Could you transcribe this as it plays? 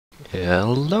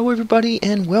Hello everybody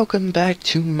and welcome back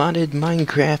to Modded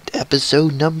Minecraft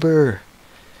episode number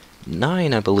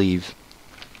 9, I believe.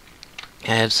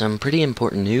 I have some pretty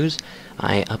important news.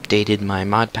 I updated my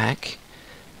mod pack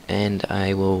and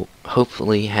I will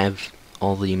hopefully have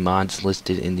all the mods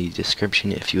listed in the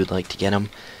description if you would like to get them.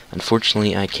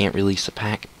 Unfortunately, I can't release the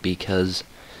pack because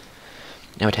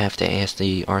I would have to ask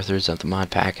the authors of the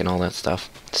mod pack and all that stuff.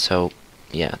 So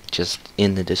yeah, just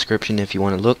in the description if you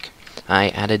want to look. I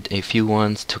added a few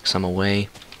ones, took some away,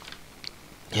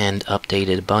 and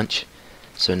updated a bunch.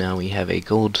 So now we have a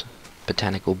gold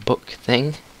botanical book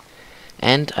thing.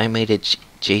 And I made a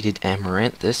jaded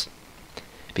amaranthus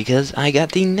because I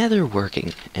got the nether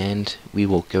working, and we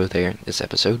will go there this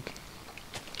episode.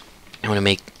 I want to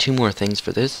make 2 more things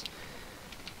for this.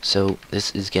 So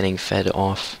this is getting fed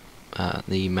off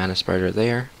the mana spreader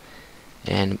there,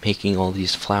 and making all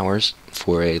these flowers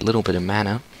for a little bit of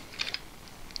mana.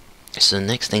 So the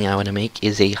next thing I want to make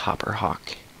is a hopper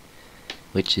hawk,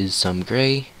 which is some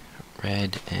gray,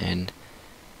 red, and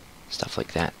stuff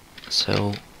like that.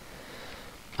 So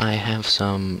I have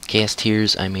some gas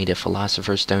tiers. I made a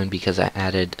philosopher's stone because I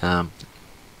added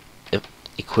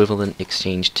equivalent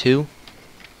exchange 2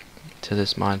 to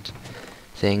this mod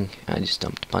thing. I just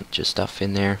dumped a bunch of stuff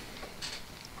in there.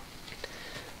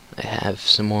 I have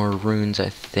some more runes, I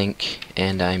think,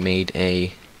 and I made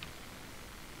a,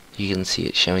 you can see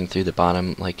it showing through the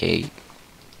bottom, like a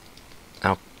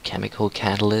alchemical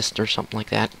catalyst or something like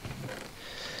that.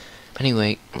 But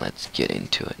anyway, let's get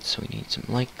into it. So we need some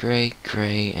light gray,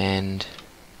 gray, and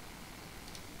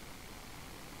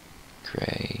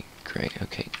gray, gray.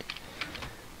 Okay,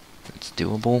 that's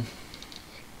doable.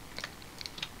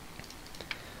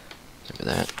 Look at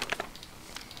that.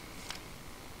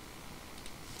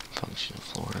 Functional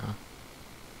flora.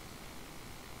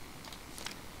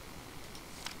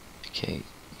 Okay,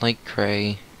 light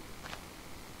gray,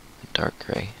 dark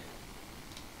gray.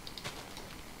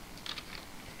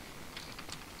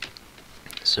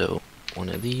 So one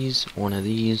of these,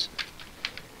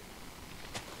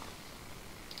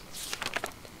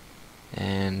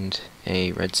 and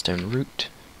a redstone root,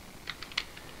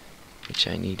 which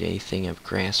I need a thing of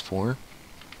grass for.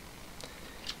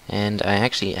 And I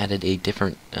actually added a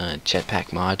different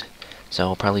jetpack mod, so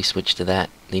I'll probably switch to that.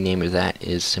 The name of that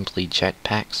is simply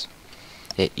jetpacks.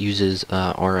 It uses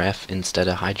RF instead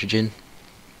of hydrogen,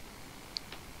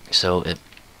 so it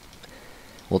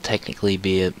will technically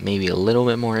be maybe a little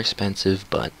bit more expensive,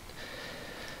 but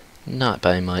not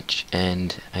by much,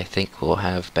 and I think we'll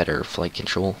have better flight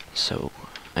control. So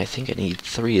I think I need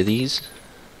 3 of these.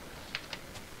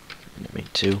 I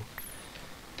made 2.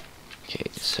 Okay,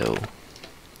 so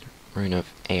rune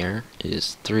of air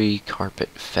is 3 carpet,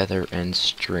 feather, and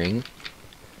string,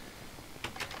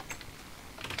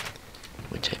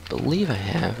 which I believe I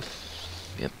have.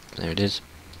 Yep, there it is.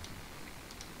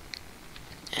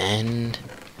 And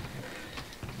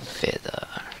feather.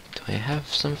 Do I have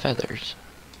some feathers?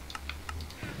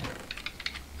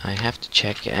 I have to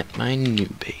check at my new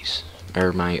base,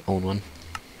 or my old one.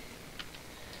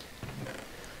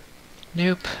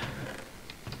 Nope.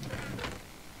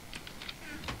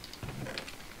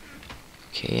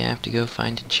 Okay, I have to go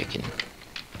find a chicken.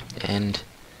 And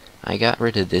I got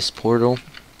rid of this portal,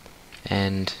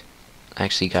 and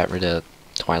actually got rid of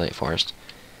Twilight Forest.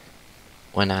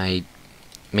 When I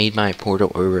made my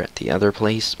portal over at the other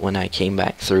place, when I came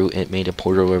back through, it made a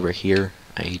portal over here.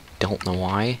 I don't know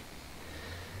why.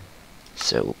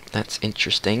 So that's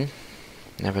interesting.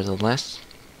 Nevertheless,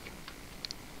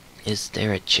 is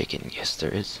there a chicken? Yes,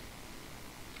 there is.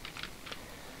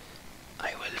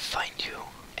 I will find you,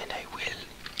 and I will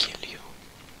kill you.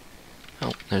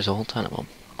 Oh, there's a whole ton of them.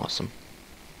 Awesome.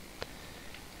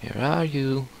 Where are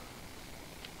you?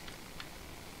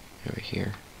 Over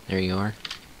here. There you are.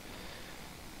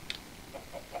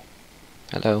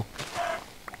 Hello.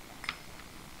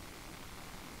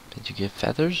 Did you get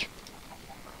feathers?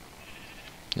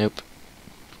 Nope.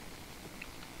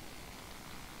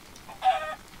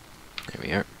 There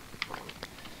we are.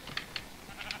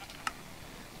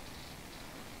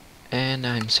 And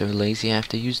I'm so lazy I have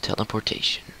to use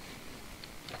teleportation.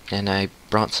 And I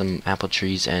brought some apple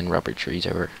trees and rubber trees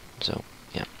over, so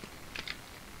yeah.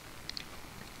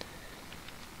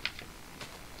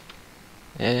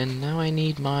 And now I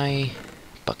need my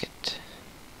bucket.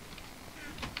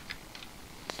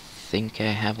 I think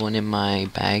I have one in my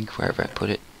bag, wherever I put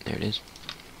it. There it is.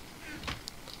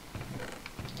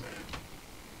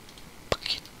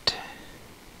 Bucket.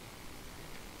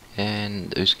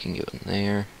 And those can go in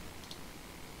there.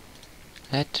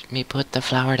 Let me put the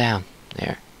flower down.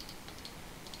 There.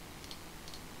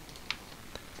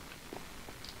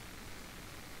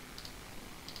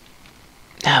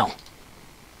 No!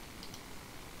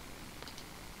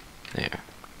 There.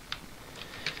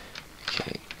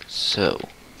 Okay, so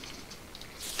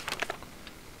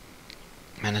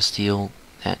I'm gonna steal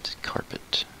that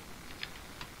carpet.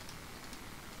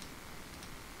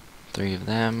 3 of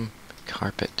them.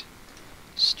 Carpet,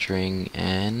 string,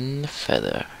 and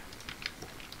feather.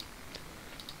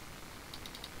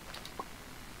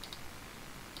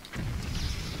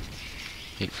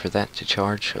 Wait for that to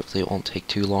charge. Hopefully it won't take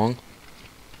too long.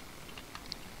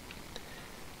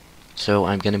 So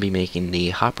I'm going to be making the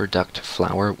hopper duct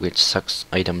flower, which sucks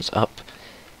items up,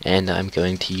 and I'm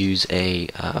going to use a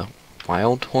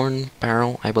wild horn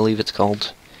barrel, I believe it's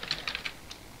called.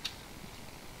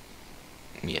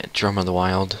 Yeah, drum of the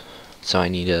wild. So I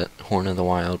need a horn of the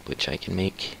wild, which I can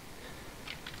make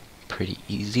pretty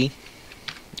easy.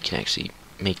 You can actually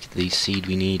make the seed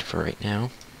we need for right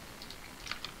now.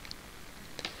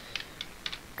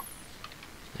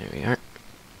 There we are.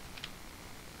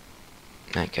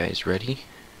 That guy's ready.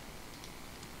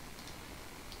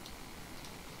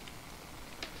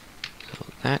 So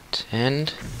that,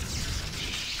 and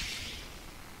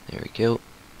there we go.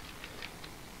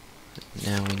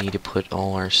 Now we need to put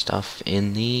all our stuff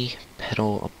in the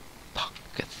petal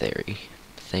apothecary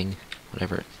thing,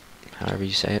 whatever, however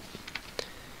you say it.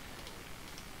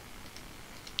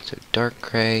 So dark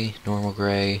gray, normal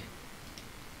gray,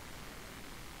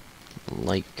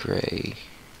 light gray,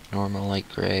 normal light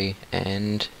gray,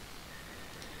 and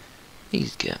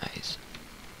these guys.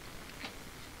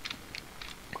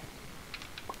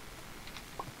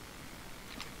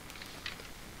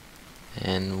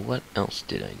 And what else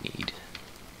did I need?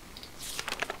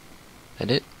 That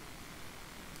it?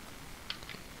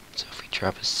 So if we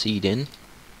drop a seed in.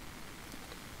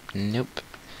 Nope.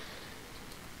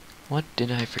 What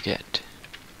did I forget?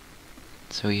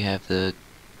 So we have the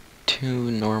 2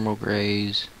 normal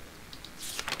grays.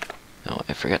 Oh,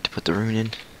 I forgot to put the rune in.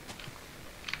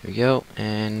 There we go,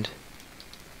 and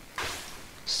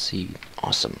seed.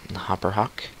 Awesome. The hopper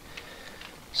hawk.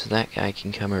 So that guy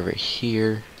can come over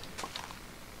here.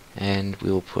 And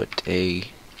we'll put a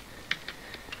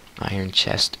iron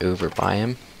chest over by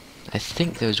him. I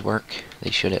think those work. They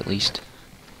should at least.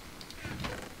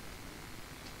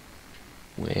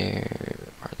 Where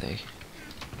are they?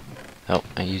 Oh,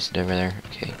 I used it over there.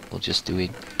 Okay, we'll just do a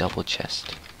double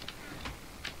chest.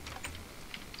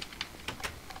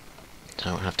 So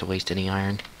I don't have to waste any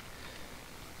iron.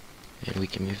 And we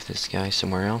can move this guy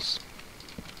somewhere else.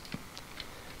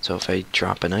 So if I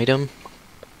drop an item,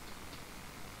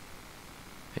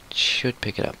 it should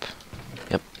pick it up.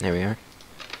 Yep, there we are.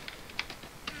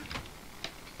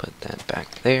 Put that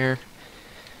back there.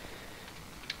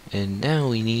 And now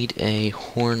we need a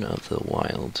horn of the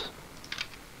wild.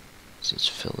 Let's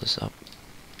just fill this up.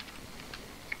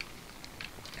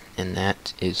 And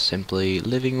that is simply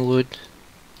living wood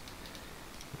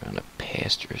around a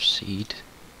pasture seed.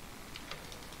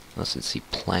 Unless it's the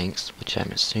planks, which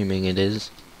I'm assuming it is.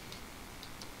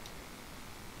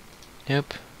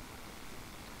 Yep.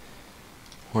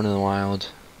 Horn of the wild,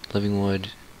 living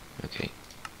wood. Okay.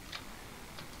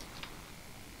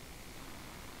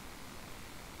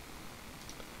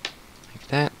 Like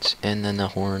that, and then the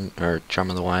horn, or drum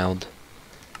of the wild.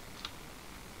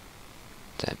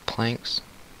 Is that planks?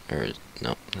 Or,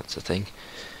 no, that's the thing.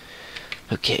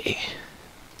 Okay.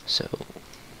 So,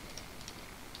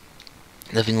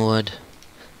 living wood,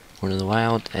 horn of the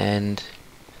wild, and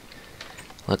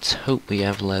let's hope we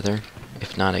have leather.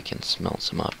 If not, I can smelt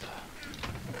some up.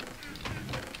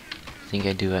 I think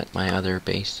I do at my other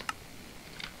base.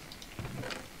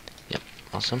 Yep,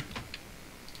 awesome.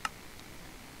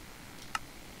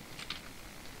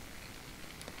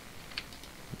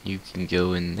 You can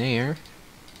go in there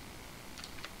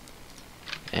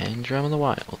and drum of the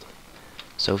wild.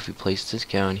 So if we place this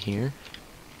down here,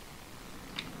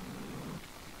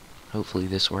 hopefully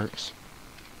this works.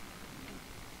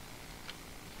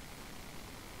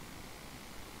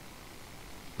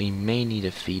 We may need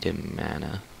to feed him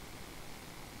mana.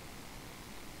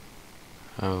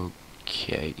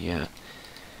 Okay, yeah.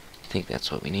 I think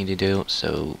that's what we need to do,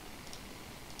 so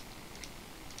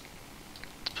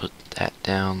let's put that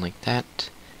down like that.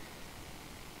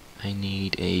 I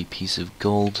need a piece of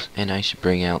gold, and I should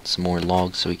bring out some more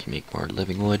logs so we can make more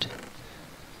living wood.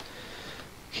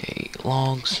 Okay,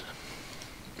 logs,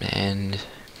 and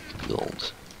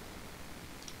gold.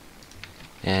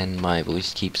 And my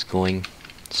voice keeps going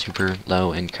super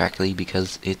low and crackly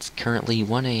because it's currently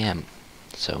 1 AM.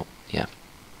 So, yeah.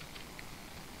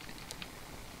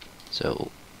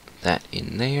 So, that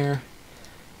in there.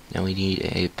 Now we need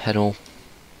a petal,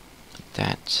 like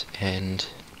that, and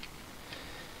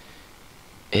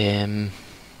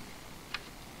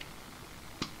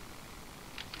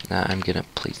not, I'm gonna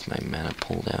place my mana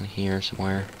pool down here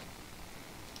somewhere.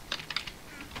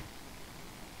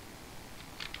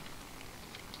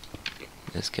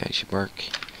 This guy should work.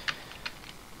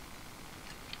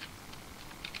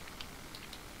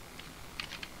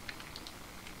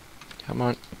 Come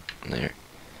on. There.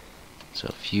 So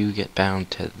if you get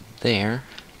bound to there,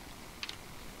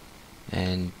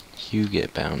 and you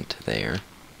get bound to there,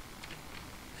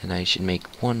 then I should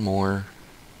make one more.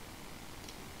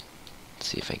 Let's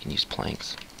see if I can use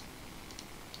planks.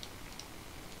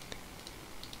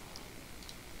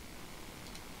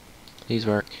 Please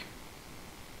work.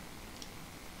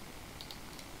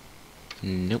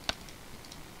 Nope.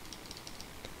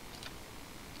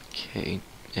 Okay,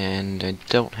 and I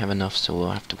don't have enough, so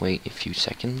we'll have to wait a few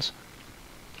seconds.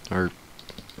 Or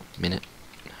minute,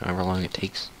 however long it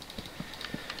takes.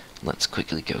 Let's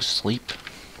quickly go sleep.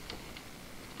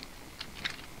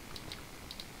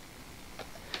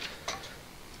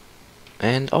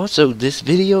 And also, this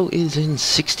video is in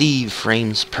 60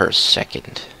 frames per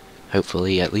second.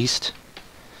 Hopefully, at least.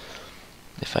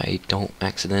 If I don't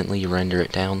accidentally render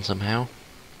it down somehow.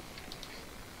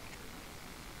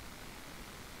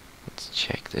 Let's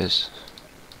check this.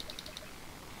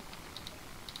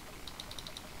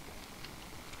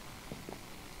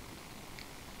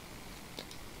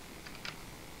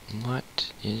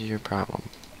 What is your problem?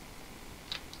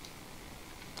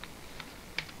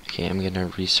 Okay, I'm gonna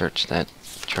research that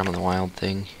Drum of the Wild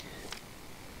thing.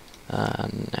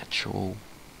 Natural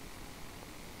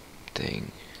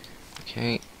thing.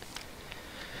 Okay.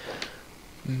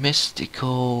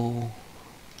 Mystical.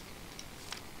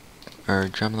 Or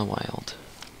Drum of the Wild.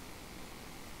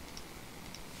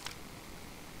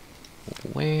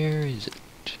 Where is it?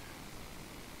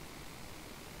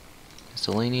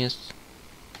 Miscellaneous.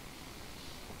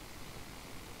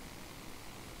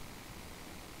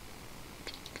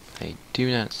 I do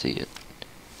not see it.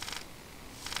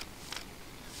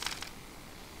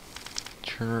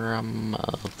 Drum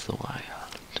of the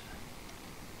Wild.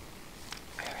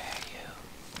 Where are you?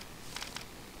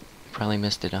 Probably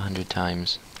missed it 100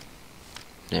 times.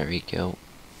 There we go.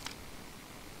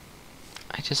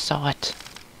 I just saw it.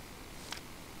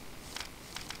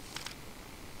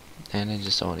 And I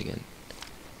just saw it again.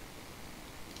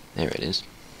 There it is.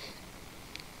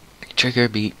 Trigger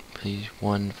beat. Please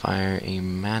one fire a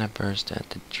mana burst at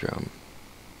the drum.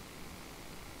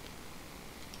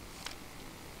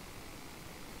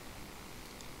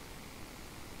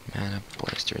 Mana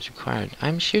blaster is required.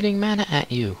 I'm shooting mana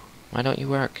at you. Why don't you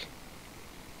work?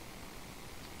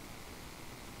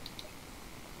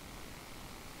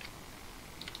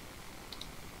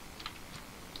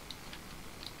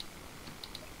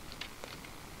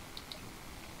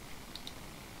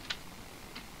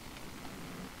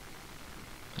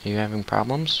 Are you having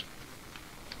problems?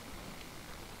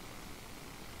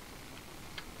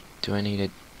 Do I need to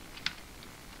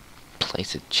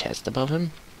place a chest above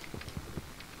him?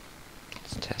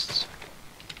 Let's test.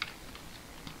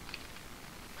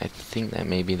 I think that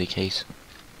may be the case.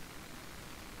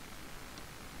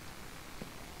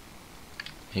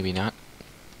 Maybe not.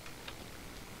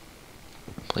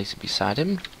 Place it beside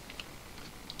him.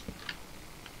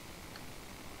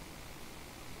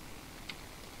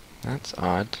 That's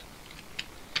odd.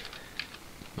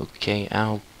 Okay,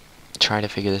 I'll try to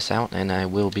figure this out, and I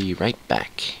will be right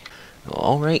back.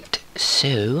 Alright,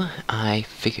 so I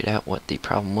figured out what the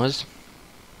problem was.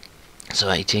 So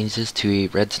I changed this to a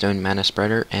redstone mana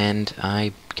spreader, and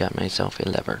I got myself a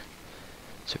lever.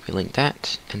 So if we link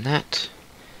that and that,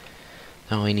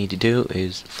 all I need to do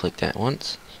is flick that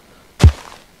once,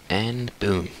 and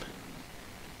boom.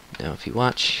 Now if you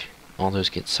watch, all those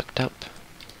get sucked up,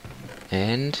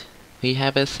 and we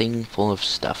have a thing full of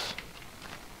stuff.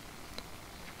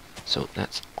 So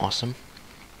that's awesome.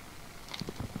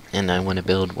 And I want to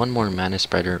build one more mana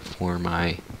spreader for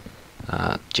my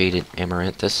jaded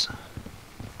amaranthus.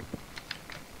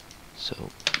 So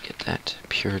get that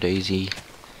pure daisy.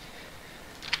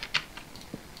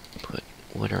 Put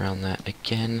wood around that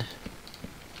again.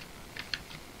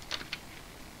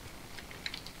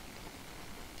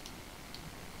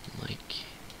 Like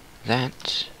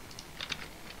that.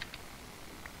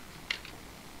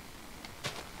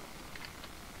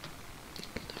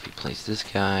 If we place this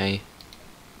guy,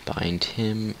 bind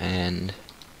him and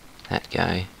that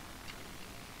guy.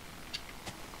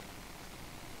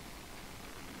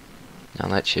 Now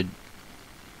that should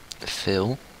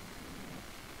fill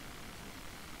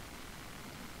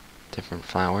different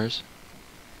flowers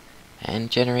and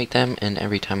generate them, and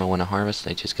every time I want to harvest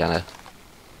I just gotta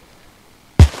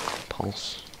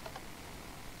pulse.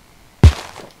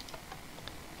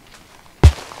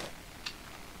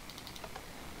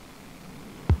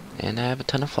 and I have a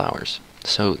ton of flowers.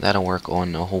 So that'll work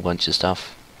on a whole bunch of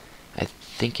stuff. I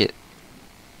think it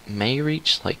may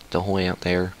reach like the whole way out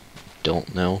there.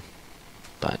 Don't know.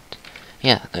 But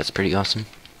yeah, that's pretty awesome.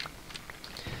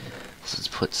 So let's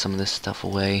put some of this stuff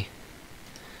away.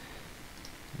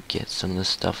 Get some of the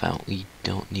stuff out we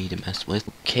don't need to mess with.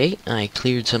 Okay, I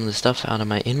cleared some of the stuff out of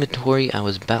my inventory. I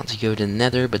was about to go to the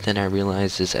Nether, but then I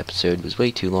realized this episode was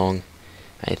way too long.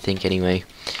 I think anyway.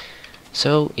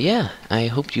 So yeah, I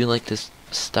hope you like this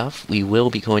stuff. We will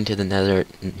be going to the Nether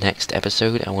next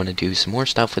episode. I want to do some more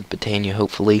stuff with Botania,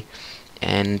 hopefully,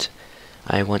 and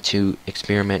I want to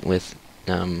experiment with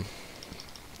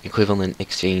equivalent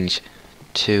exchange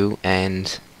 2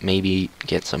 and maybe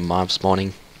get some mob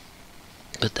spawning,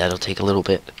 but that'll take a little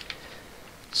bit.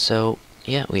 So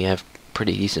yeah, we have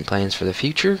pretty decent plans for the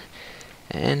future,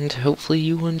 and hopefully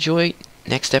you enjoy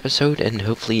next episode, and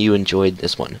hopefully you enjoyed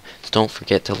this one. So don't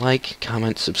forget to like,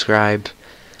 comment, subscribe,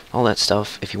 all that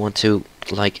stuff if you want to.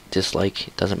 Like,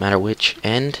 dislike, doesn't matter which,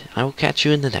 and I will catch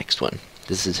you in the next one.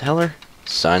 This is Heller,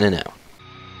 signing out.